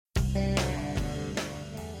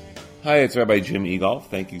Hi, it's Rabbi Jim Egolf.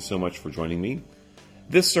 Thank you so much for joining me.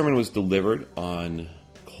 This sermon was delivered on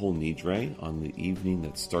Kol Nidre, on the evening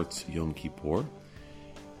that starts Yom Kippur.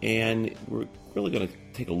 And we're really going to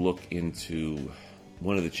take a look into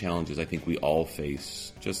one of the challenges I think we all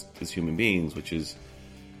face, just as human beings, which is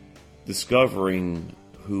discovering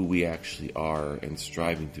who we actually are and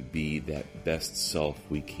striving to be that best self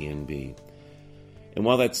we can be. And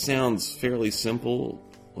while that sounds fairly simple,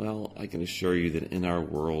 well, I can assure you that in our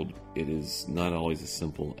world, it is not always as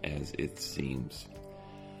simple as it seems.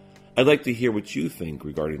 I'd like to hear what you think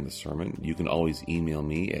regarding the sermon. You can always email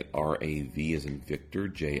me at rav as in Victor,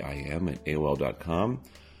 JIM at AOL.com,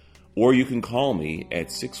 or you can call me at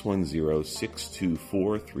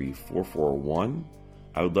 610-624-3441.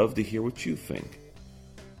 I would love to hear what you think.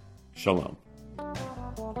 Shalom.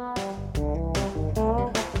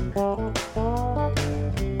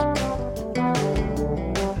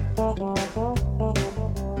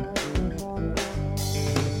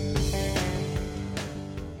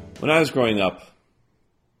 When I was growing up,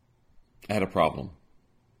 I had a problem.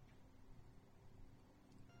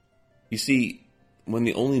 You see, when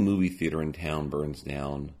the only movie theater in town burns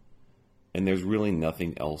down, and there's really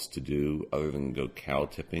nothing else to do other than go cow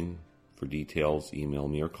tipping, for details, email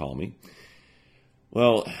me or call me,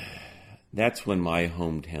 well, that's when my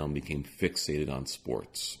hometown became fixated on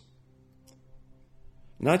sports.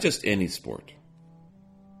 Not just any sport.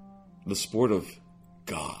 The sport of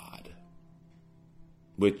God.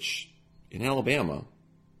 Which, in Alabama,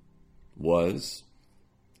 was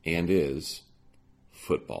and is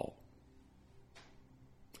football.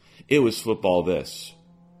 It was football this,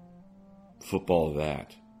 football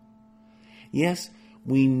that. Yes,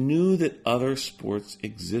 we knew that other sports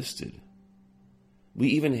existed. We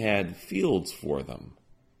even had fields for them.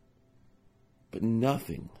 But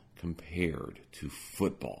nothing compared to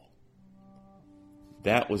football.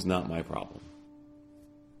 That was not my problem.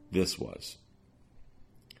 This was.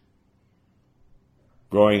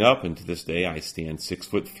 Growing up, and to this day, I stand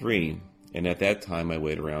 6'3", and at that time I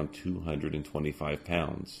weighed around 225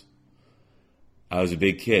 pounds. I was a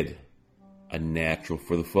big kid, a natural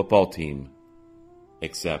for the football team,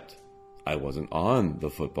 except I wasn't on the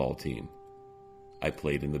football team. I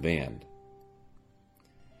played in the band.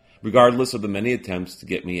 Regardless of the many attempts to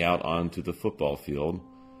get me out onto the football field,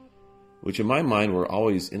 which in my mind were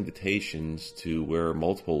always invitations to wear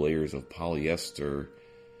multiple layers of polyester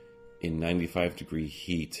in 95-degree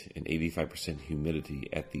heat and 85% humidity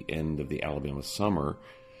at the end of the Alabama summer,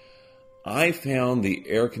 I found the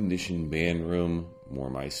air-conditioned band room more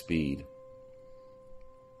my speed.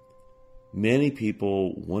 Many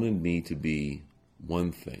people wanted me to be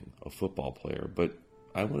one thing, a football player, but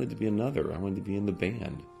I wanted to be another. I wanted to be in the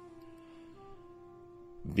band.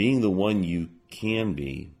 Being the one you can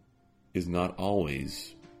be is not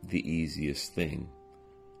always the easiest thing,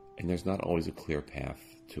 and there's not always a clear path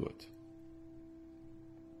to it.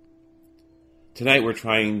 Tonight we're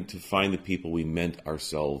trying to find the people we meant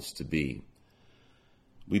ourselves to be.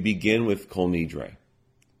 We begin with Kol Nidre,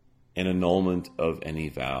 an annulment of any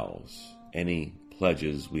vows, any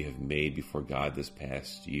pledges we have made before God this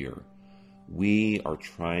past year. We are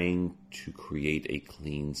trying to create a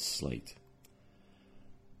clean slate.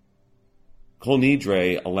 Kol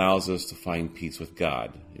Nidre allows us to find peace with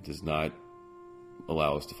God. It does not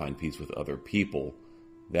allow us to find peace with other people.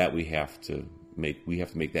 That we have to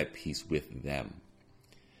make that peace with them.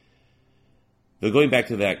 Though going back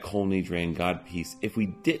to that Kol Nidre and God piece, if we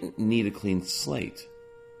didn't need a clean slate,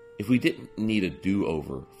 if we didn't need a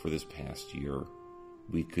do-over for this past year,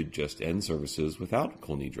 we could just end services without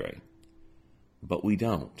Kol Nidre. But we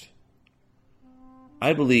don't.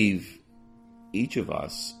 I believe each of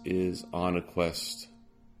us is on a quest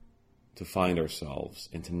to find ourselves,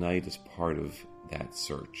 and tonight is part of that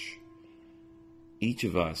search. Each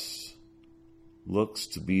of us looks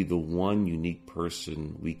to be the one unique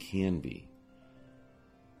person we can be.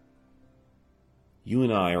 You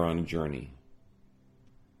and I are on a journey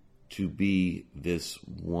to be this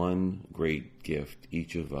one great gift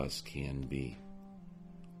each of us can be.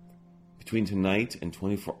 Between tonight and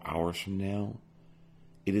 24 hours from now,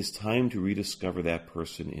 it is time to rediscover that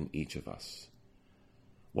person in each of us.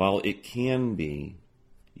 While it can be,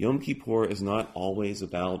 Yom Kippur is not always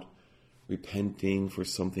about repenting for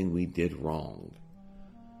something we did wrong.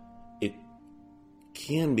 It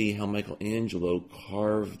can be how Michelangelo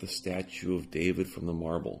carved the statue of David from the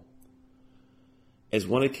marble. As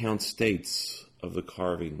one account states of the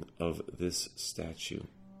carving of this statue,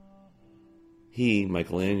 he,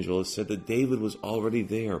 Michelangelo, said that David was already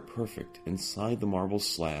there, perfect, inside the marble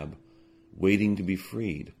slab, waiting to be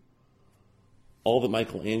freed. All that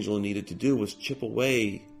Michelangelo needed to do was chip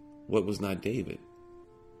away what was not David.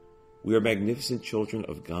 We are magnificent children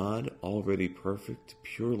of God, already perfect,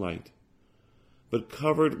 pure light, but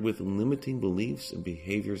covered with limiting beliefs and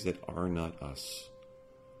behaviors that are not us.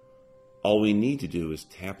 All we need to do is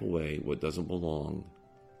tap away what doesn't belong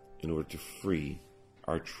in order to free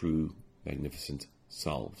our true, magnificent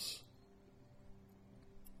selves.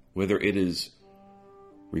 Whether it is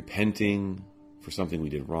repenting for something we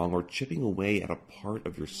did wrong, or chipping away at a part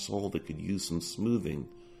of your soul that could use some smoothing,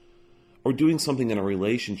 or doing something in a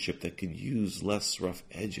relationship that could use less rough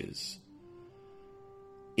edges.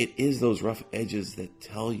 It is those rough edges that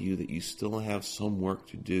tell you that you still have some work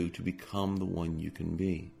to do to become the one you can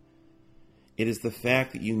be. It is the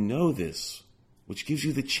fact that you know this which gives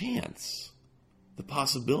you the chance, the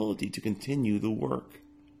possibility to continue the work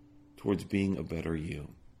towards being a better you.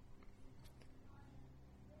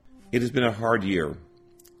 It has been a hard year.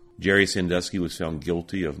 Jerry Sandusky was found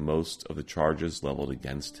guilty of most of the charges leveled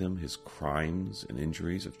against him. His crimes and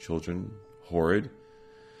injuries of children, horrid.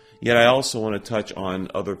 Yet I also want to touch on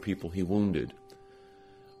other people he wounded.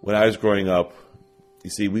 When I was growing up, you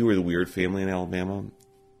see, we were the weird family in Alabama.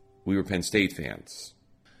 We were Penn State fans.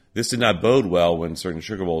 This did not bode well when certain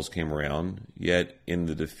Sugar Bowls came around, yet in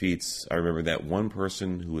the defeats, I remember that one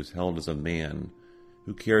person who was held as a man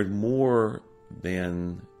who cared more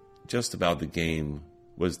than just about the game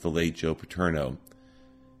was the late Joe Paterno.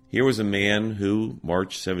 Here was a man who,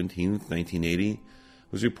 March 17th, 1980,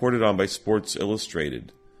 was reported on by Sports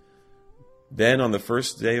Illustrated. Then, on the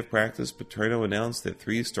first day of practice, Paterno announced that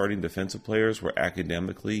 3 starting defensive players were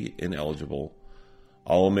academically ineligible.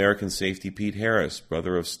 All-American safety Pete Harris,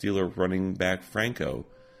 brother of Steeler running back Franco,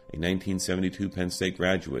 a 1972 Penn State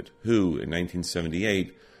graduate, who, in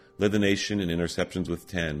 1978, led the nation in interceptions with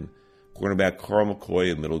 10, cornerback Carl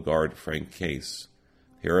McCoy and middle guard Frank Case.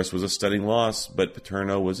 Harris was a stunning loss, but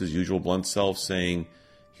Paterno was his usual blunt self, saying,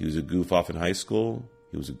 he was a goof-off in high school,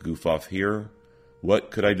 he was a goof-off here.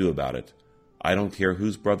 What could I do about it? I don't care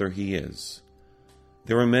whose brother he is.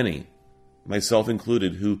 There were many, myself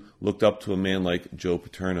included, who looked up to a man like Joe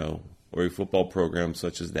Paterno or a football program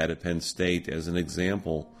such as that at Penn State as an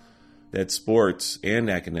example that sports and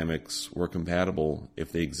academics were compatible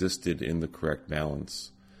if they existed in the correct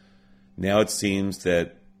balance. Now it seems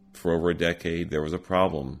that for over a decade there was a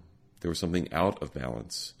problem. There was something out of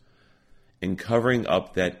balance. And covering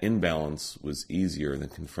up that imbalance was easier than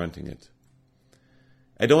confronting it.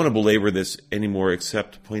 I don't want to belabor this anymore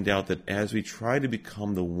except to point out that as we try to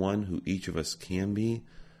become the one who each of us can be,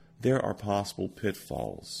 there are possible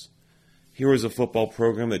pitfalls. Here is a football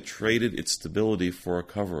program that traded its stability for a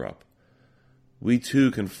cover-up. We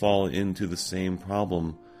too can fall into the same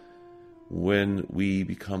problem when we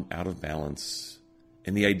become out of balance.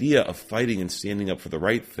 And the idea of fighting and standing up for the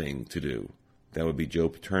right thing to do, that would be Joe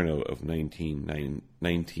Paterno of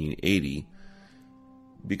 1980,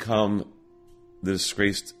 become the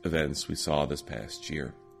disgraced events we saw this past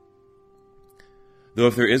year. Though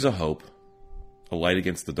if there is a hope, a light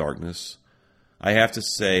against the darkness, I have to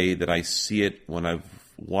say that I see it when I've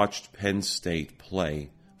watched Penn State play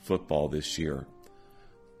football this year.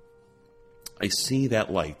 I see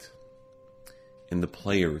that light in the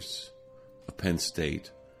players of Penn State,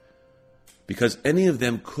 because any of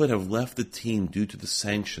them could have left the team due to the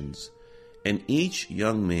sanctions, and each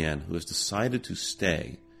young man who has decided to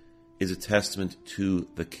stay is a testament to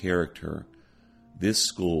the character. This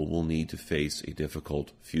school will need to face a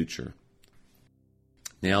difficult future.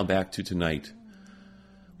 Now back to tonight.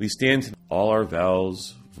 We stand to all our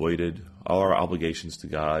vows voided, all our obligations to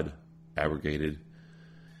God abrogated.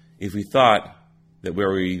 If we thought that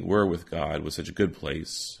where we were with God was such a good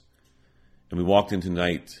place, and we walked into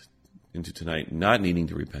tonight not needing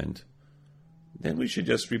to repent, then we should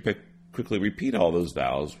just quickly repeat all those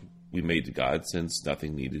vows we made to God, since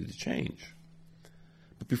nothing needed to change.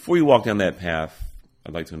 But before you walk down that path,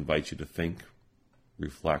 I'd like to invite you to think,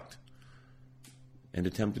 reflect, and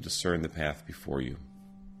attempt to discern the path before you.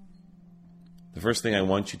 The first thing I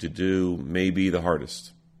want you to do may be the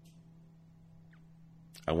hardest.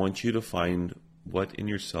 I want you to find what in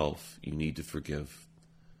yourself you need to forgive.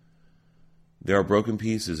 There are broken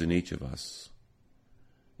pieces in each of us,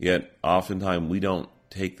 yet oftentimes we don't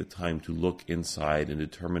take the time to look inside and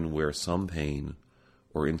determine where some pain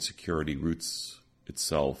or insecurity roots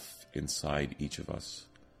itself inside each of us.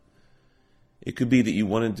 It could be that you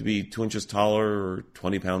wanted to be 2 inches taller or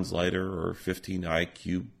 20 pounds lighter or 15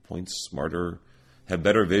 IQ points smarter, have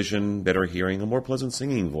better vision, better hearing, a more pleasant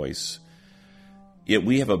singing voice. Yet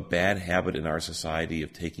we have a bad habit in our society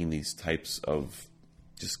of taking these types of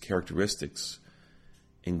just characteristics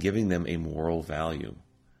and giving them a moral value.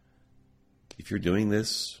 If you're doing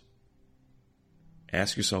this,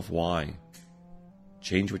 ask yourself why.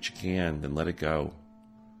 Change what you can, then let it go.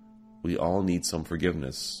 We all need some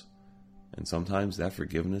forgiveness, and sometimes that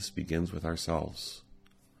forgiveness begins with ourselves.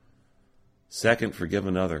 Second, forgive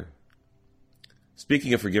another.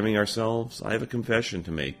 Speaking of forgiving ourselves, I have a confession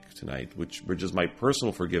to make tonight, which bridges my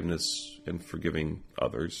personal forgiveness and forgiving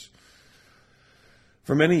others.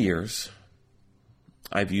 For many years,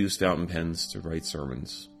 I've used fountain pens to write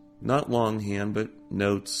sermons. Not longhand, but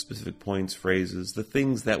notes, specific points, phrases, the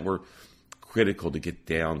things that were critical to get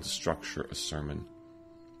down to structure a sermon.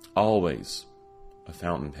 Always a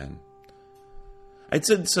fountain pen. I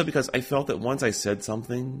said so because I felt that once I said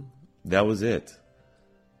something, that was it.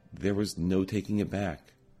 There was no taking it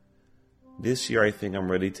back. This year, I think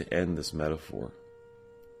I'm ready to end this metaphor.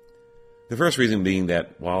 The first reason being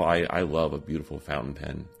that while I love a beautiful fountain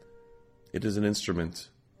pen, it is an instrument,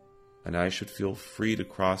 and I should feel free to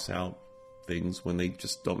cross out things when they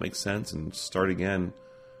just don't make sense and start again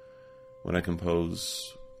when I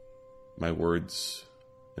compose my words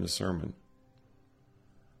in a sermon.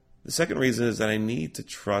 The second reason is that I need to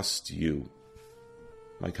trust you,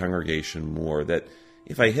 my congregation, more. That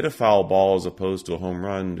if I hit a foul ball as opposed to a home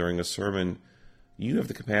run during a sermon, you have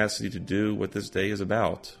the capacity to do what this day is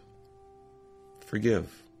about.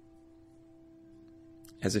 Forgive.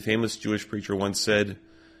 As a famous Jewish preacher once said,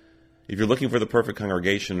 if you're looking for the perfect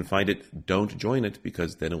congregation and find it, don't join it,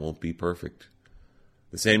 because then it won't be perfect.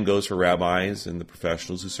 The same goes for rabbis and the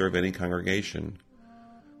professionals who serve any congregation.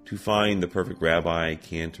 To find the perfect rabbi,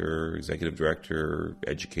 cantor, executive director,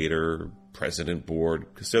 educator, president, board,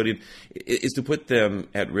 custodian, is to put them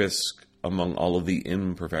at risk among all of the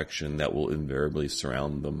imperfection that will invariably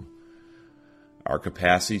surround them. Our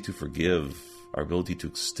capacity to forgive, our ability to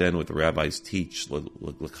extend what the rabbis teach,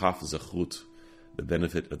 l'kaf zechut, the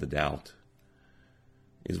benefit of the doubt,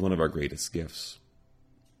 is one of our greatest gifts.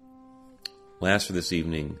 Last for this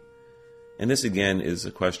evening, and this again is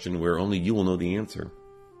a question where only you will know the answer.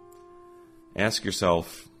 Ask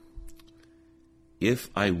yourself, if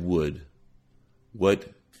I would, what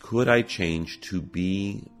could I change to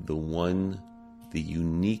be the one, the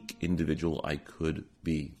unique individual I could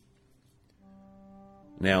be?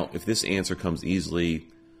 Now, if this answer comes easily,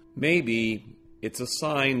 maybe it's a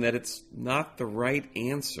sign that it's not the right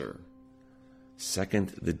answer. Second,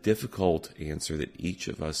 the difficult answer that each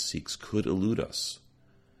of us seeks could elude us.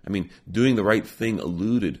 I mean, doing the right thing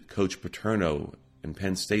eluded Coach Paterno and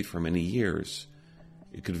Penn State for many years.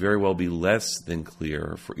 It could very well be less than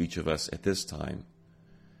clear for each of us at this time.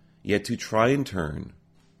 Yet to try and turn,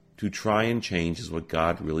 to try and change is what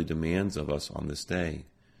God really demands of us on this day.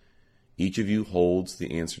 Each of you holds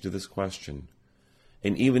the answer to this question.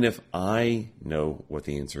 And even if I know what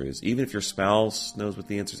the answer is, even if your spouse knows what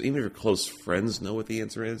the answer is, even if your close friends know what the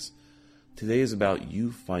answer is, today is about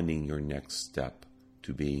you finding your next step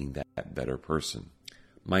to being that better person.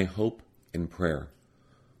 My hope and prayer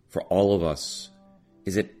for all of us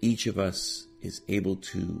is that each of us is able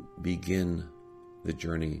to begin the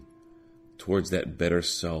journey towards that better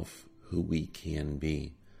self who we can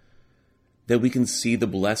be. That we can see the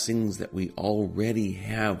blessings that we already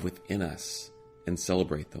have within us and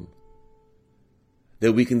celebrate them.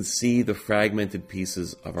 That we can see the fragmented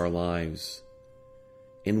pieces of our lives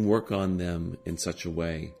and work on them in such a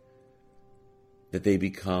way that they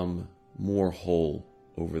become more whole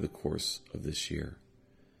over the course of this year.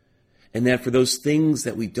 And that for those things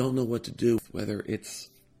that we don't know what to do, whether it's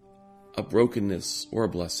a brokenness or a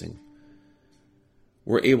blessing,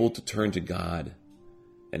 we're able to turn to God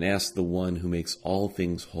and ask the one who makes all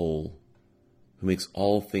things whole, who makes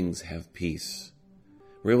all things have peace.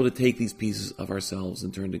 We're able to take these pieces of ourselves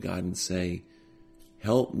and turn to God and say,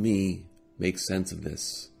 help me make sense of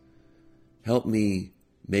this. Help me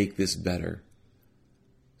make this better,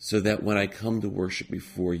 so that when I come to worship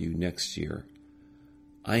before you next year,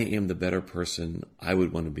 I am the better person I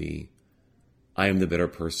would want to be. I am the better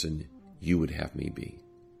person you would have me be.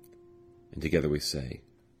 And together we say,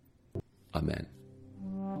 Amen.